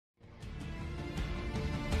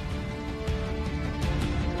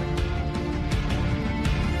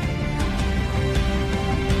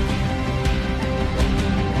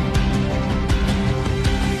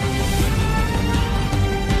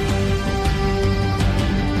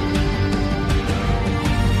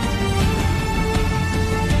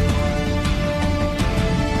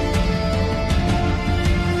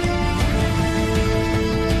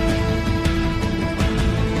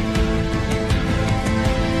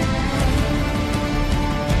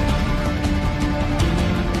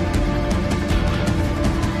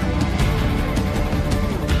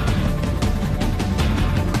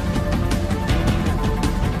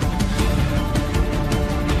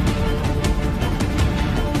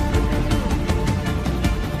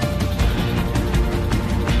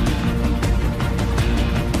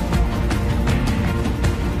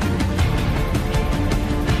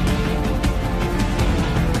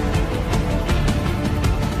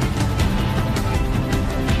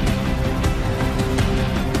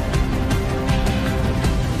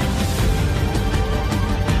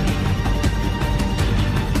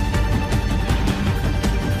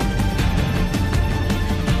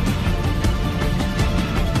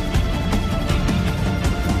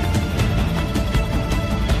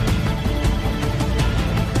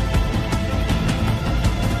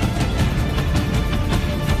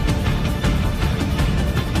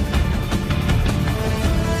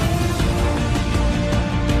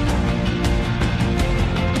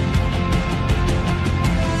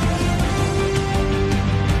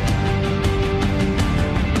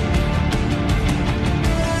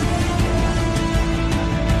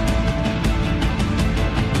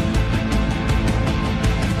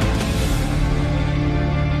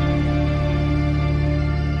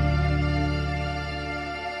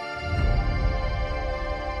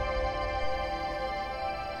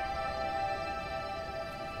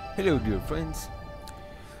Hello dear friends,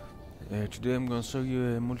 today I'm gonna show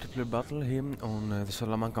you a multiplayer battle here on the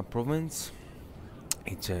Salamanca province.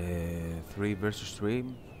 It's a 3 versus 3.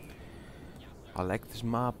 I like this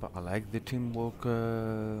map, I like the teamwork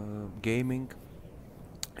gaming,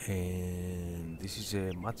 and this is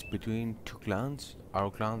a match between two clans.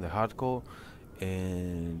 Our clan, the HARD.CORE,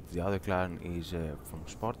 and the other clan is from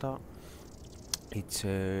Sparta. It's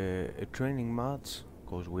a training match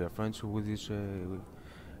because we are friends with these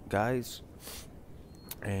guys.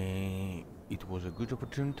 And it was a good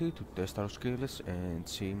opportunity to test our skills and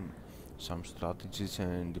see some strategies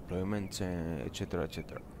and deployments, etc,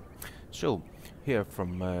 etc. So here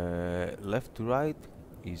from left to right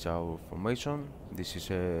is our formation. This is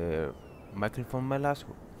Michael von Melas.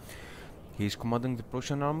 He is commanding the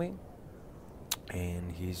Prussian army,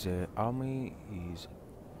 and his army is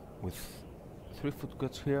with 3 foot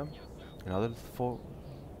guards here, another 4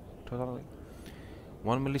 totally,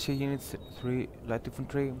 1 militia unit, 3 light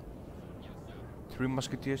infantry, 3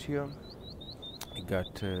 musketeers here. He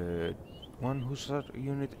got 1 hussar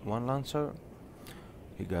unit, 1 lancer.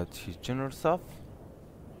 He got his general staff,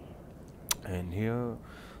 and here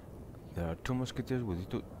there are 2 musketeers with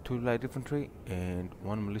 2 light infantry and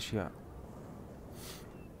 1 militia.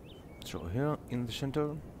 So here in the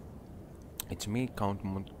center it's me, Count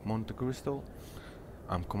Monte Cristo.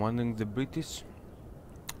 I'm commanding the British,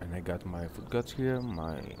 and I got my foot guards here,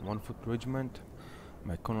 my 1 foot regiment,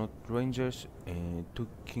 my Connaught Rangers, and 2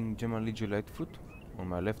 King Jamal Legion light foot on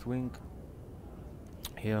my left wing.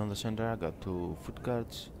 Here on the center I got 2 foot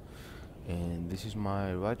guards, and this is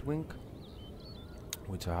my right wing,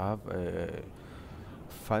 which I have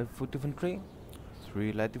 5 foot infantry,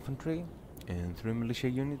 3 light infantry, and 3 militia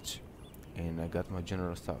units, and I got my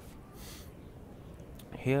general staff.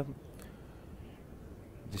 Here,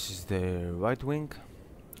 this is the right wing.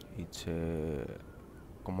 It's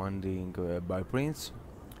commanding by Prince.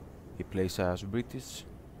 He plays as British,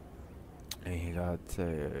 and he got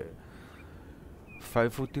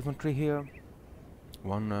 5 foot infantry here,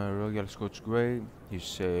 1 Royal Scots Grey.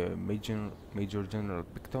 He's Major General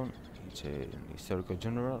Picton. He's an historical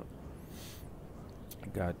general. I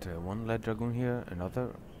got 1 light dragoon here,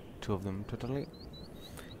 another 2 of them totally,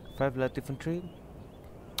 5 light infantry.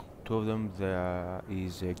 2 of them there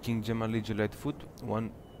is King Jamal Legion light foot,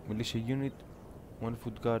 1 militia unit, 1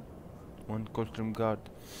 foot guard, 1 Coldstream guard,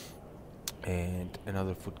 and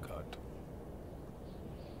another foot guard.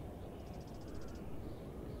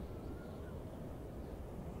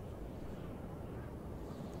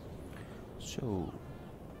 So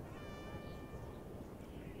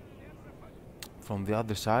from the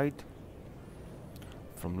other side,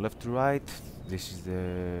 from left to right, this is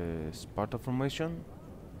the Sparta formation.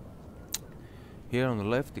 Here on the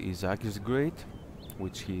left is Akis the Great,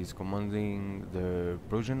 which he is commanding the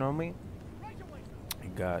Prussian army. He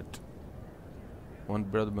got 1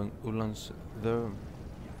 Bradbank Uhlans there,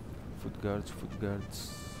 foot guards,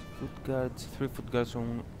 3 foot guards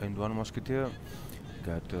and 1 musketeer.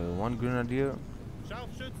 Got 1 grenadier,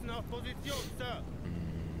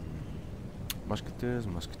 musketeers,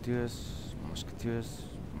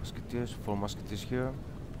 4 musketeers here,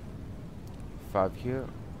 5 here.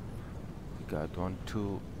 Got 1,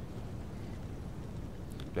 2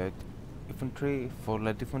 light infantry, 4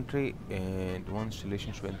 light infantry, and 1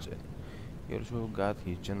 Silesian Schwenze. He also got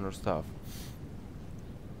his general staff.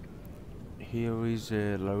 Here is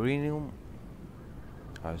Larinium,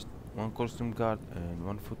 has 1 costume guard and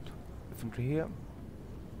 1 foot infantry here.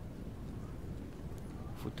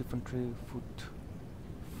 Foot infantry,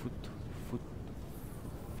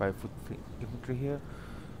 5 foot infantry here.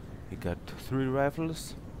 He got 3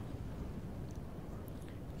 rifles,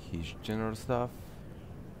 his general staff,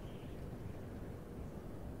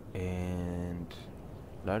 and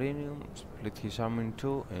Larinium split his army in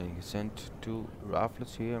 2, and he sent 2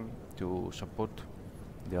 rifles here to support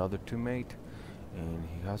the other teammate, and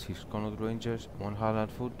he has his Connaught Rangers, 1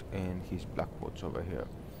 Highland foot, and his Blackbots over here.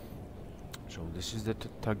 So this is the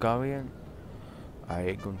Targaryen,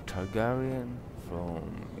 Aegon Targaryen,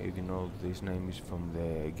 from, if you know, this name is from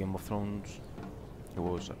the Game of Thrones. He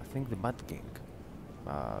was, I think, the Mad King.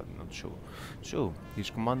 Not sure. So he's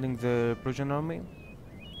commanding the Prussian army.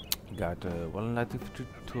 Got 1 light infantry,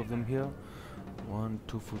 2 of them here, 1,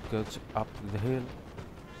 2 foot guards up the hill.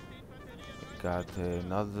 Got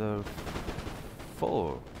another 4.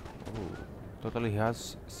 Oh, totally he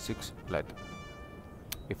has 6 light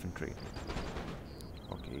infantry.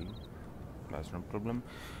 Okay, that's no problem.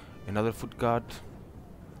 Another foot guard,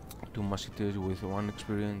 2 musketeers with 1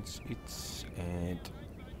 experience each, and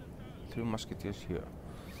 3 musketeers here.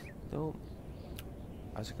 Though,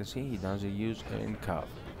 as you can see, he doesn't use any cav.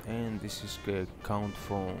 and this is Count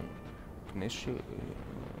von Kneshe,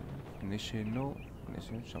 no,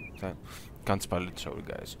 Kneshe, sometime. Can't spell it, sorry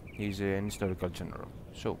guys. He's an historical general.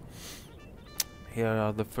 So, here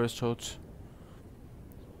are the first shots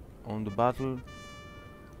on the battle.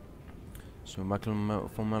 So Michael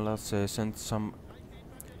von Melas sent some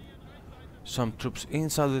troops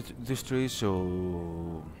inside this tree,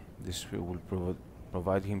 so this will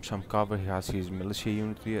provide him some cover. He has his militia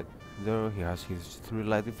unit there, he has his 3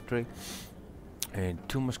 light infantry and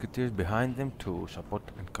 2 musketeers behind them to support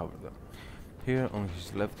and cover them. Here on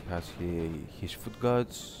his left he has his foot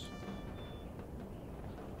guards,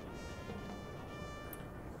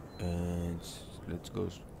 and let's go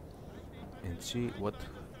and see what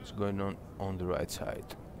is going on the right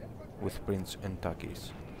side with Prince and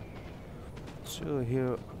Takis. So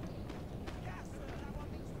here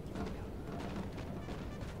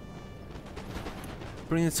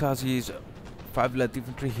Prince has his 5 light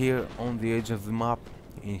infantry here on the edge of the map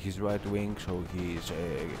in his right wing, so he is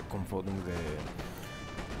confronting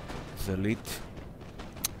the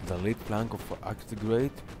lead flank of Axe the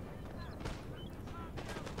Great.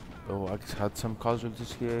 So Axe had some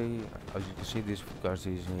casualties here. As you can see, this guard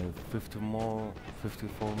is 54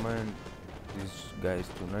 men, this guy is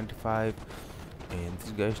to 95, and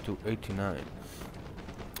this guy is to 89.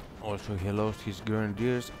 Also he lost his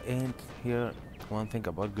grenadiers, and here one thing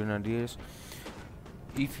about grenadiers,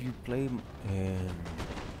 if you play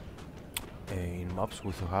in maps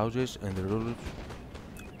with houses and the rules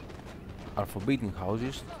are forbidding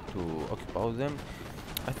houses to occupy them,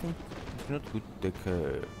 I think it's not good to take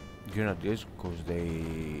grenadiers, because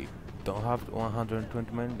they don't have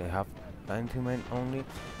 120 men, they have 90 men only,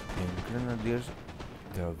 and grenadiers,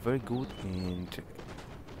 they are very good, and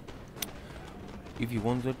if you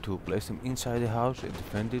wanted to place them inside the house and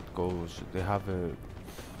defend it, because they have a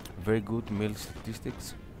very good melee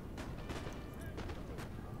statistics.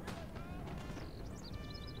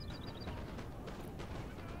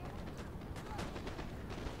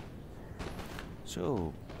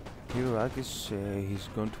 So here Akis, he's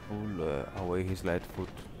going to pull away his light foot,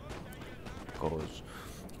 because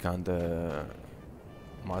he can't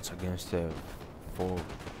march against 4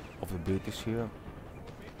 of the British here,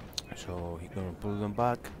 so he's gonna pull them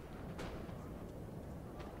back.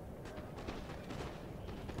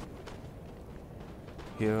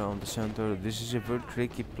 Here on the center, this is a very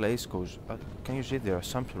tricky place, because can you see there are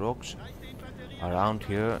some rocks around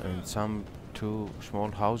here and some 2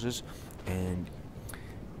 small houses, and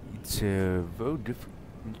it's very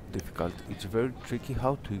difficult, it's very tricky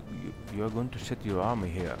how you are going to set your army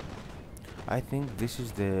here. I think this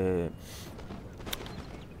is the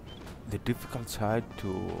difficult side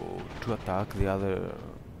to attack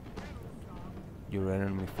your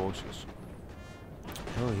enemy forces.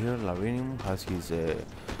 So here Larinium has his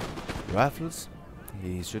rifles,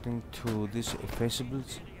 he's shooting to these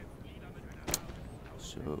effaceables.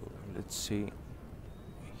 So let's see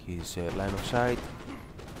his line of sight.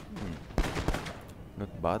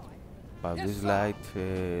 Not bad, but these light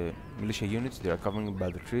militia units, they are covering by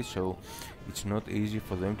the trees, so it's not easy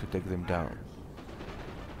for them to take them down.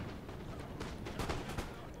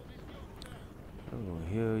 So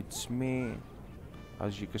here it's me.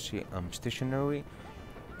 As you can see, I'm stationary.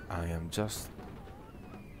 I am just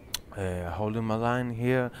holding my line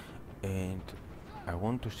here, and I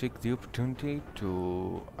want to seek the opportunity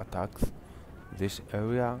to attack this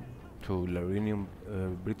area to Larinium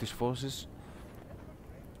British forces.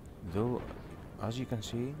 Though, as you can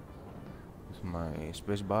see, with my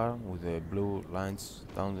space bar with the blue lines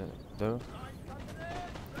down there,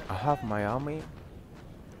 I have my army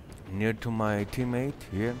near to my teammate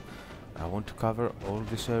here. I want to cover all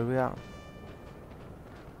this area.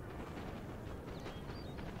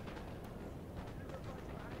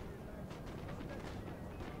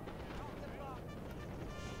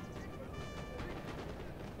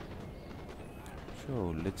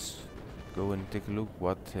 So let's go and take a look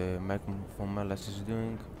what Michael von Melas is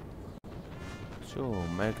doing. So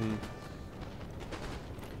Michael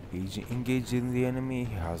is engaged in the enemy.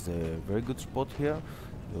 He has a very good spot here.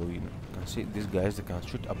 So you can see these guys, they can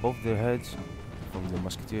shoot above their heads from the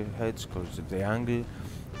musketeer heads, because the angle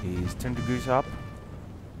is 10 degrees up.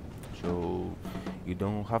 So you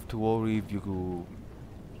don't have to worry if you're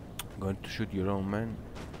going to shoot your own men.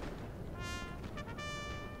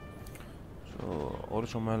 So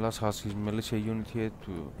also Melas has his militia unit here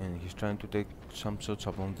and he's trying to take some shots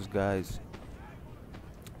upon these guys,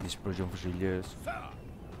 these Persian Fusiliers.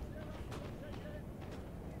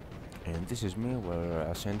 And this is me, where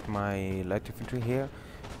I sent my light infantry here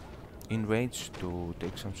in range to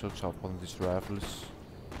take some shots upon these rifles.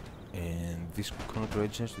 and these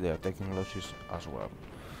convergence, they are taking losses as well.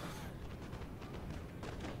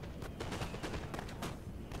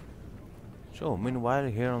 So meanwhile,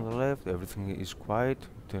 here on the left, everything is quiet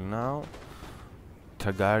till now.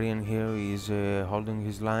 Targaryen here is holding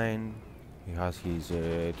his line. He has his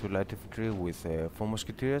 2 light infantry with 4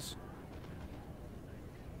 musketeers.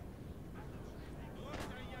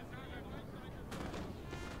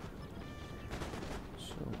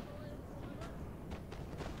 So,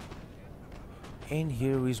 and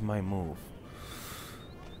here is my move.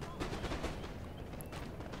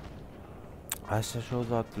 As I saw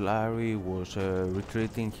that Larry was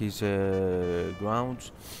retreating his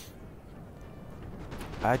grounds,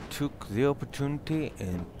 I took the opportunity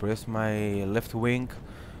and pressed my left wing.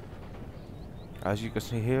 As you can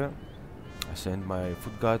see here, I sent my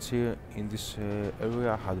foot guards here in this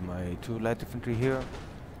area. I had my 2 light infantry here.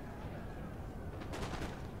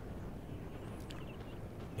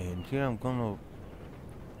 And here I'm gonna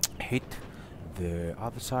hit the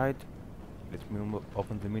other side. Let me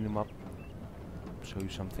open the minimap, show you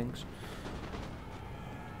some things.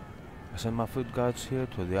 I send my foot guards here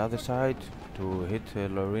to the other side to hit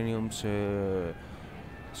Laurinium's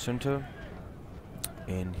center.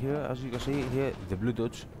 And here, as you can see here, the blue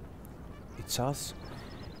dots, it's us.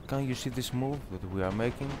 Can you see this move that we are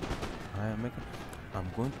making?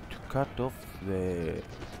 I'm going to cut off the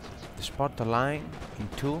Sparta line in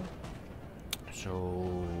 2,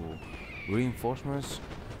 so reinforcements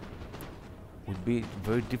would be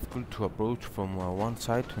very difficult to approach from one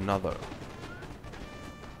side to another.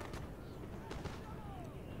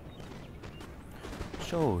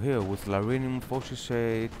 So here, with Laurinium forces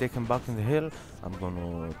taken back in the hill, I'm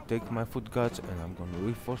gonna take my foot guards and I'm gonna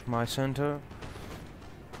reinforce my center,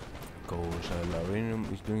 because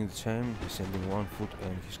Laurinium is doing the same. He's sending 1 foot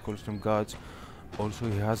and his coldstream guards. Also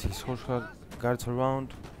he has his horse guards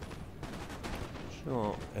around.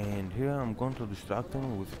 So, and here I'm going to distract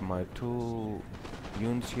them with my 2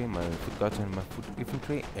 units here, my foot guards and my foot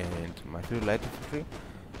infantry, and my 3 light infantry.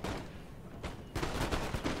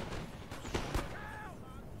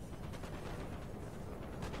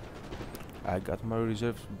 I got my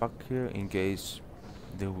reserves back here in case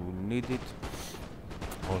they will need it.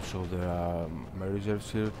 Also there are my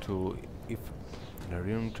reserves here to, if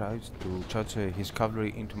Laurion tries to charge his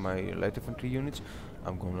cavalry into my light infantry units,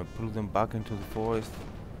 I'm gonna pull them back into the forest.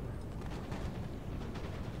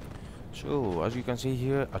 So as you can see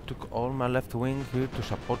here, I took all my left wing here to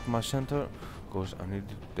support my center, because I need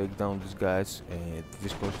to take down these guys, and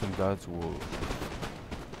these coastal guards were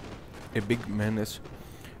a big menace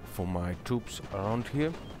for my troops around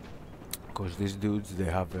here, because these dudes, they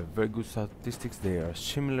have very good statistics. They are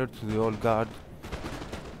similar to the old guard.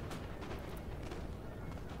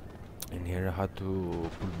 And here I had to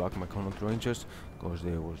pull back my combat rangers because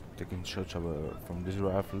they were taking shots from these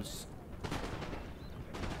rifles.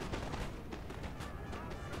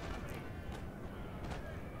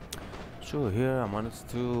 So here I managed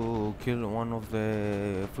to kill one of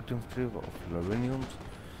the foot infantry of Lauriniums,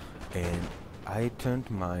 and I turned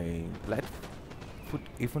my light foot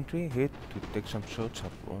infantry here to take some shots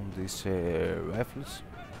on these rifles.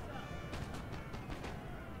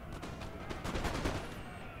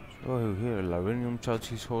 So here Laurinium charged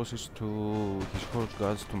his horses to his horse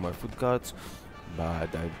guards to my foot guards,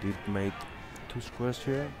 but I did make 2 squares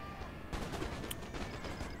here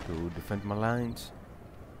to defend my lines.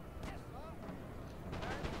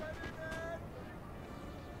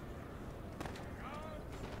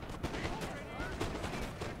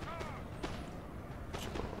 So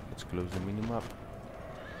let's close the minimap.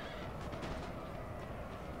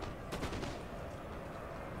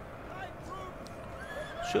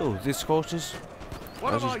 So these horses,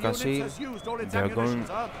 as you can see, they are going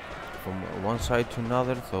from one side to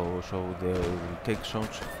another, so they will take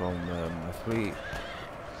shots from my 3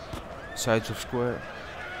 sides of square.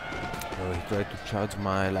 So he tried to charge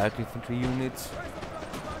my light infantry units,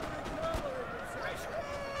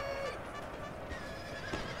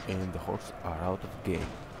 and the horses are out of the game.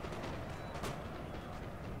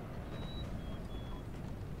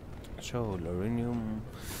 So Laurinium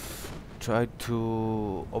tried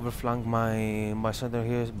to overflank my center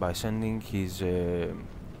here by sending his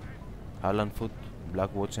Highland Foot,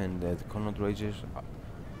 Black Watch, and the Connaught Rangers,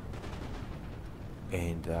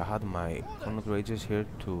 and I had my Connaught Rangers here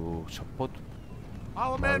to support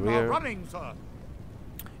Our my men rear, are running, sir.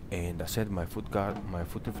 and I sent my foot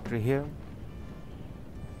infantry here,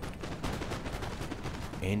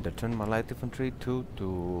 and I turned my light infantry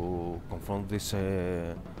to confront this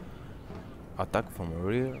attack from the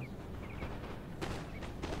rear.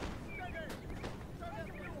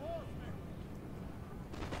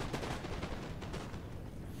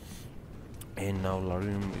 and now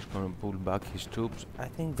Larinum is gonna pull back his troops. I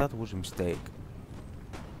think that was a mistake.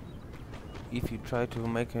 If you try to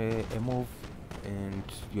make a move and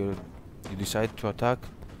you decide to attack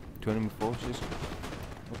two enemy forces,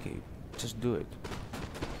 okay, just do it.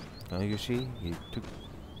 Now you see he took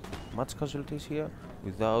much casualties here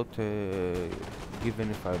without giving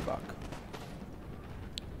any fire back.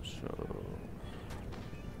 So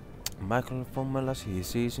Michael von Melas, he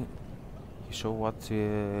saw what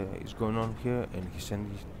is going on here, and he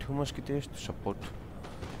sent his 2 musketeers to support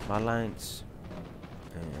my lines.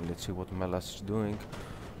 And let's see what Melas is doing.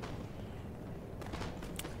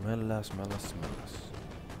 Melas.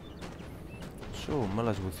 So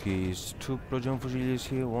Melas with his 2 Progeon Fusiliers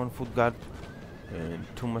here, 1 foot guard and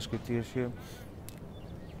 2 musketeers here,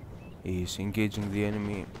 is engaging the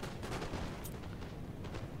enemy,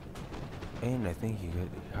 and I think he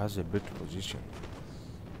has a better position.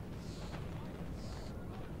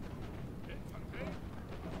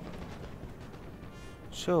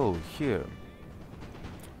 So here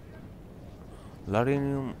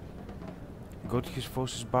Larinium got his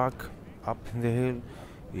forces back up in the hill.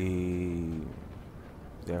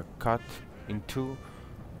 They are cut in 2,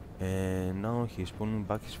 and now he is pulling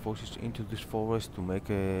back his forces into this forest to make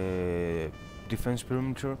a defense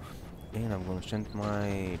perimeter, and I'm gonna send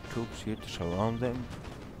my troops here to surround them.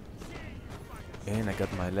 And I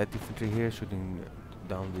got my light infantry here shooting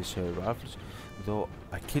down these rifles, though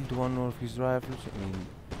I killed one of his rifles and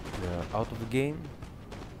they're out of the game.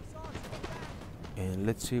 And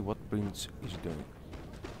let's see what Prince is doing.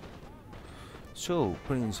 So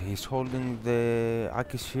Prince, he's holding the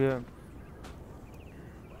Akis here.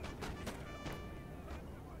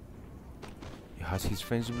 He has his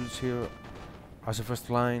Fencibles here as a first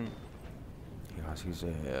line. He has his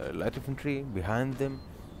light infantry behind them,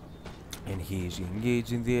 and he is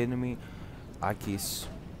engaging the enemy. Akis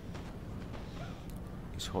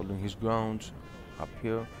is holding his grounds up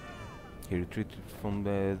here. He retreated from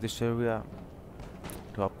this area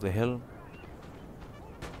to up the hill.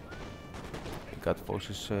 He got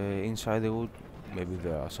forces inside the wood. Maybe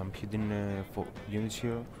there are some hidden units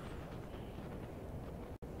here.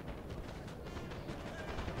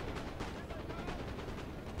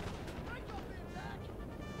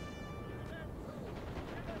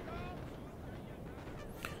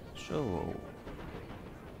 So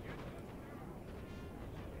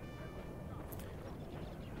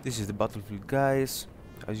this is the battlefield, guys.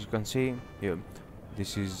 As you can see here,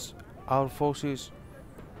 this is our forces.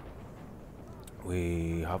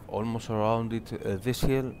 We have almost surrounded this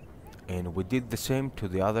hill, and we did the same to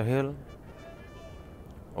the other hill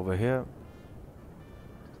over here.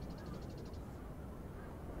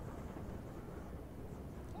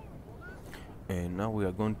 And now we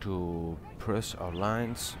are going to press our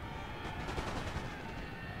lines.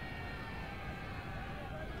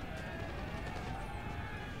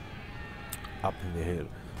 Up in the hill.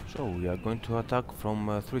 So we are going to attack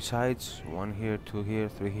from 3 sides. 1 here, 2 here,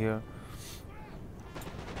 3 here.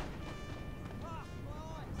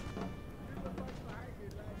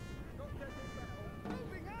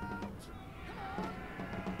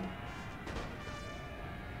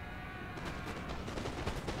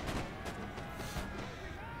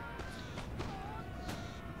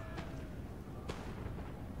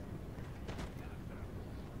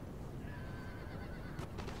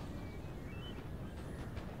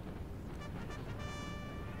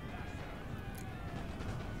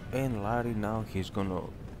 And Larry now he's gonna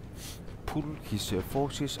pull his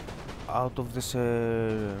forces out of this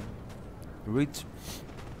ridge,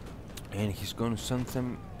 and he's gonna send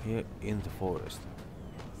them here in the forest.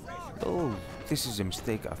 Oh, this is a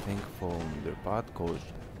mistake, I think, from their part, because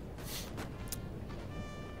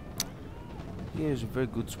here is a very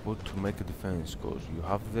good spot to make a defense, because you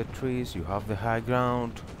have the trees, you have the high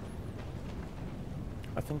ground.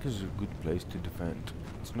 I think it's a good place to defend.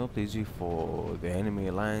 It's not easy for the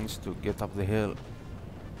enemy lines to get up the hill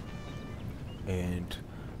and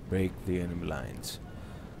break the enemy lines.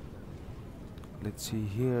 Let's see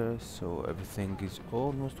here. So everything is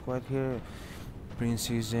almost quite here.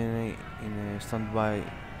 Prince is in a standby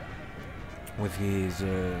with his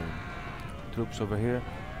troops over here,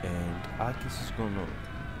 and Akis is gonna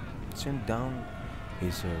send down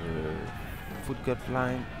his foot guard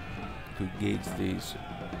line to engage these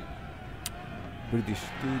British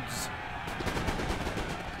dudes.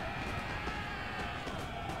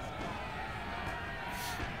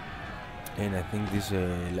 And I think these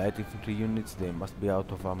light infantry units, they must be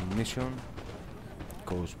out of ammunition,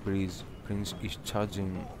 because Prince is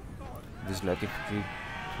charging this light infantry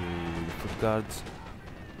to foot guards.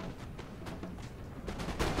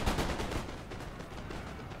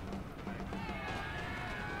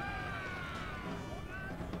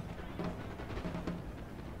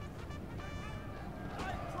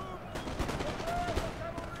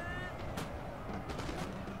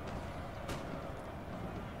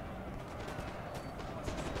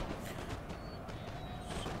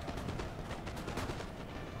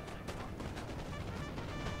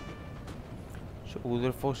 So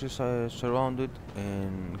their forces are surrounded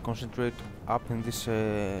and concentrate up in this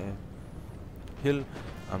hill.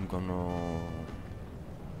 I'm gonna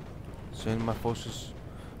send my forces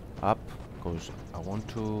up because I want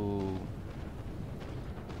to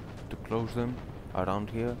close them around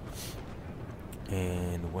here.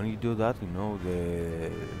 And when you do that, you know,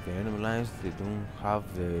 the enemy lines, they don't have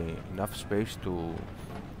enough space to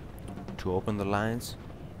open the lines.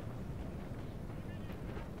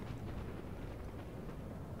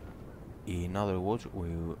 In other words,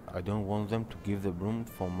 I don't want them to give the room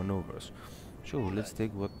for maneuvers. So let's see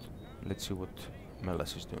what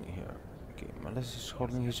Melas is doing here. Okay, Melas is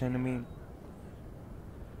holding his enemy.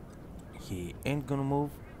 He ain't gonna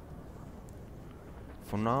move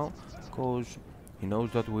for now, cause he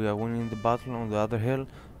knows that we are winning the battle on the other hill.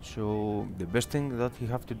 So the best thing that he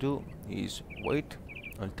have to do is wait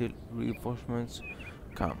until reinforcements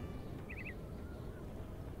come.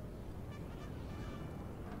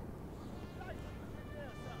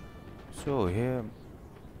 So here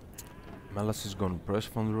Melas is gonna press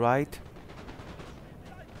from the right.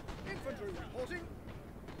 Infantry reporting.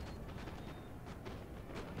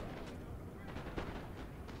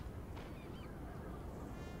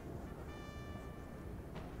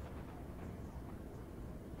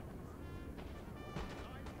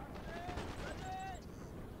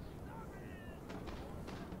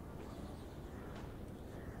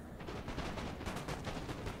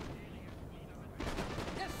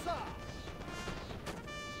 Yes, sir.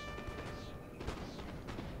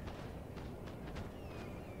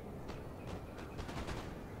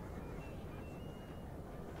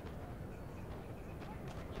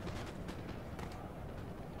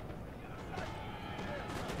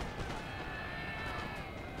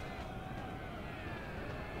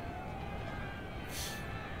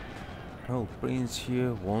 Oh, Prince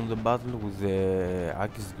here won the battle with the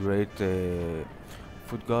Aki's great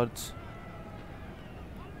foot guards,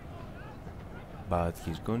 but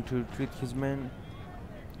he's going to retreat his men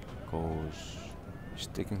because he's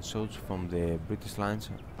taking shots from the British lines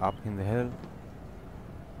up in the hill.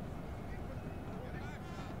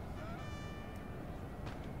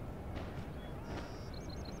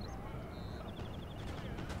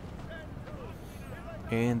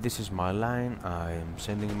 And this is my line. I'm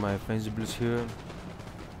sending my fencibles here.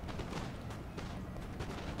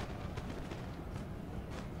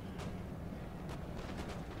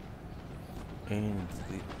 And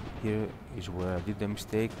here is where I did a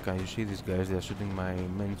mistake. Can you see these guys? They are shooting my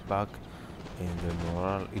men's back and their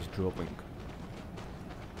morale is dropping.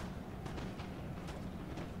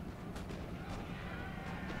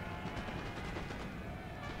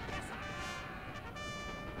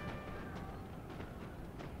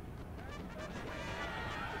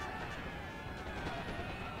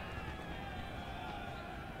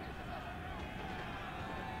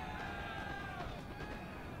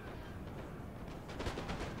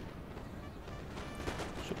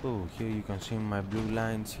 So here you can see my blue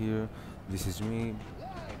lines here. This is me. So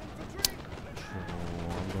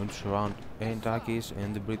I'm going to surround Antakis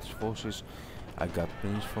and the British forces. I got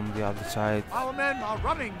Prince from the other side. Our men are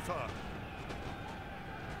running, sir.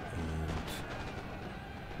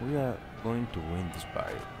 And we are going to win this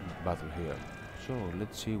battle here. So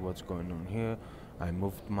let's see what's going on here. I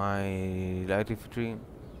moved my light infantry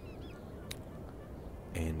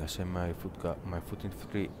and I sent my foot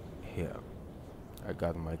infantry here. I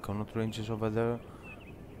got my connaught rangers over there.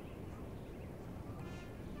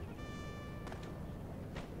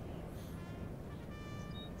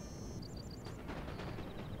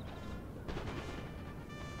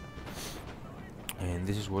 And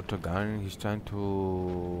this is what Targaryen, he's trying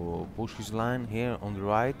to push his line here on the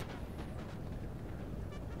right.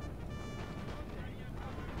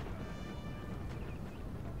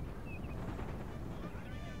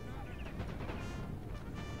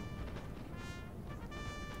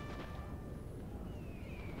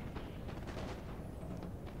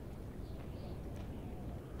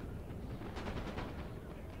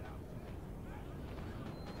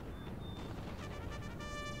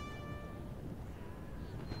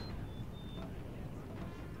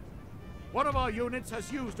 One of our units has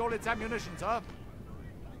used all its ammunition, sir.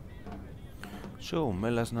 So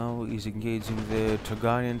Melas now is engaging the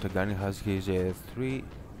Targaryen. Targaryen has his 3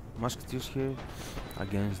 musketeers here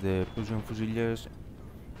against the Prussian Fusiliers.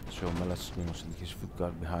 So Melas is going to send his foot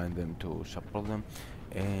guard behind them to support them.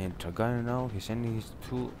 And Targaryen now, he's sending his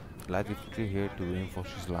 2 light infantry here to reinforce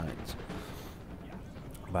his lines.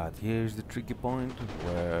 But here's the tricky point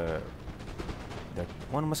where that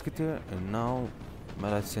 1 musketeer, and now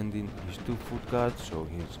Melas sending his 2 foot guards, so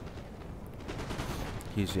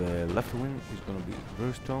his left wing is going to be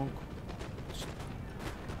very strong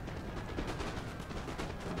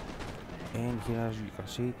And here, as you can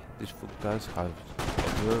see, these foot guards have a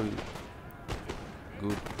very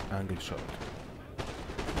good angle shot.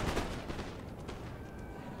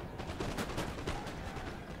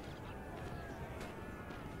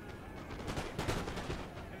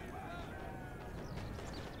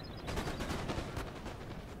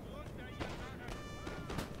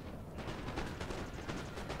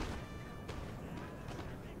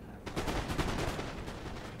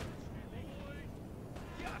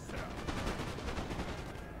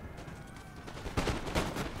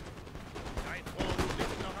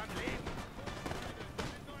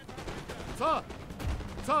 Sir!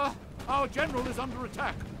 Sir! Our general is under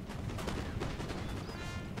attack!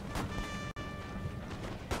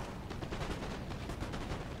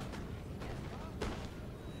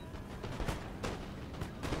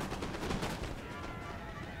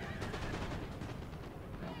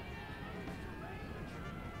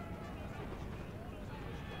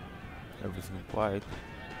 Everything quiet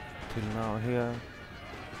till now here,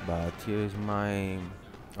 but here's my...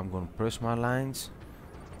 I'm gonna press my lines.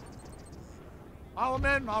 Our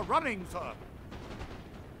men are running, sir!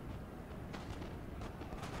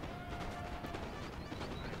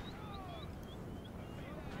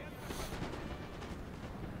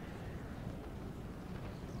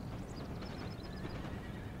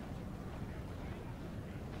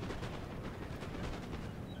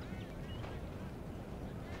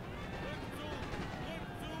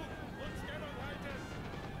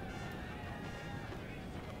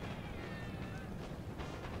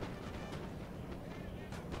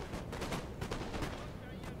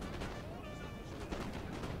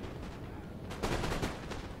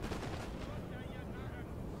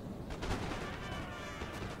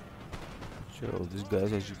 So these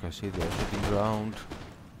guys, as you can see, they're hitting ground.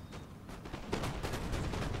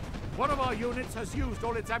 One of our units has used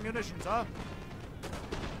all its ammunition, sir.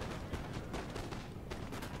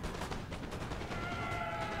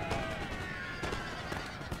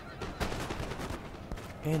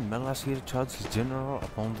 And Melas here charged his general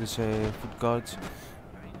upon these foot guards.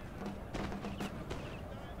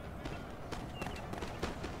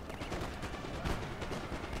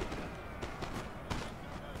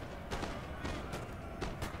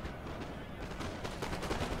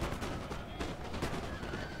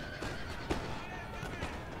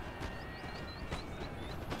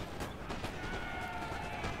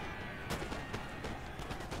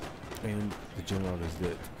 And the general is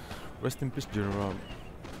dead. Rest in peace, general.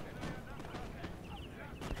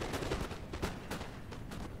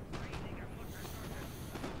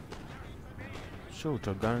 So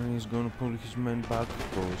Targaryen is gonna pull his men back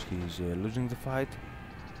because he's losing the fight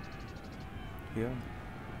here,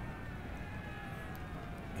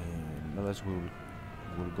 and Melas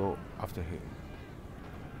will go after him.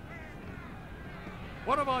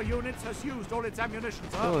 One of our units has used all its ammunition,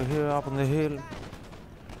 sir. So here up on the hill,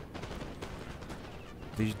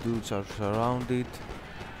 these dudes are surrounded.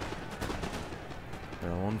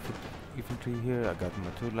 There are 1 foot infantry here. I got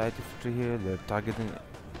my 2 light infantry here. They're targeting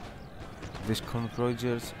these Connaught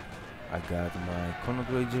Rangers. I got my Connaught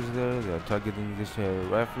Rangers there. They're targeting these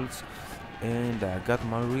rifles, and I got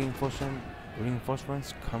my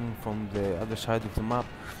reinforcements coming from the other side of the map.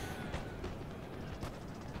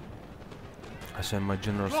 I sent my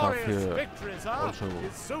general staff here victory, sir, also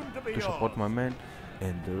is soon to be to support yours. my men,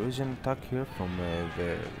 and there is an attack here from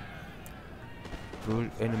the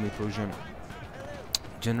enemy Persian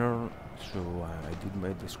general. So I did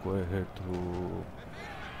make the square here to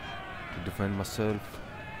defend myself,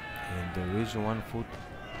 and there is 1 foot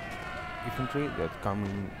infantry that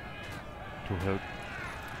coming to help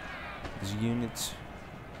these units.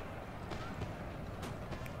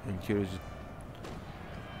 And here is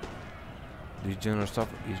this general staff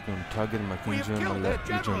is going to target my King General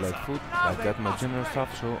Legion Light Foot. I got my general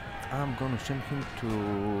staff, so I'm going to send him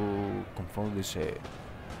to confront this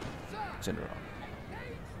general.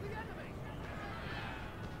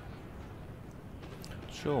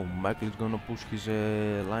 So Michael is gonna push his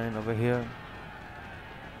line over here.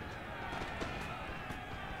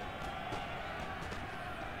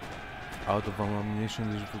 Out of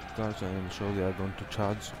ammunition, these foot guards, and so they are going to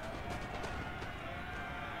charge.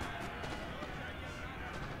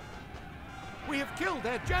 We have killed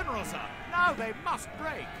their general, sir. Now they must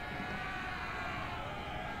break.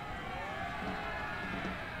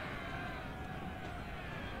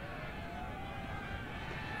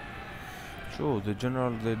 So the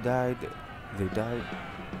general, the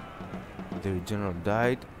general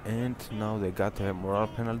died, and now they got a morale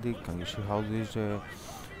penalty. Can you see how this the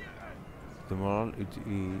morale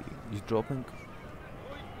is dropping?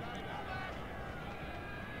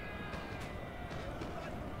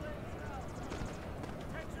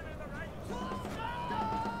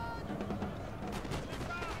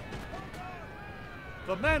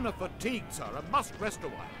 The men are fatigued, sir, and must rest a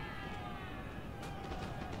while.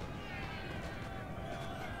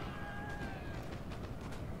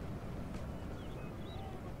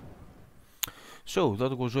 So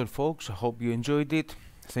that was all, folks. I hope you enjoyed it.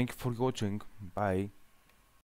 Thank you for watching. Bye.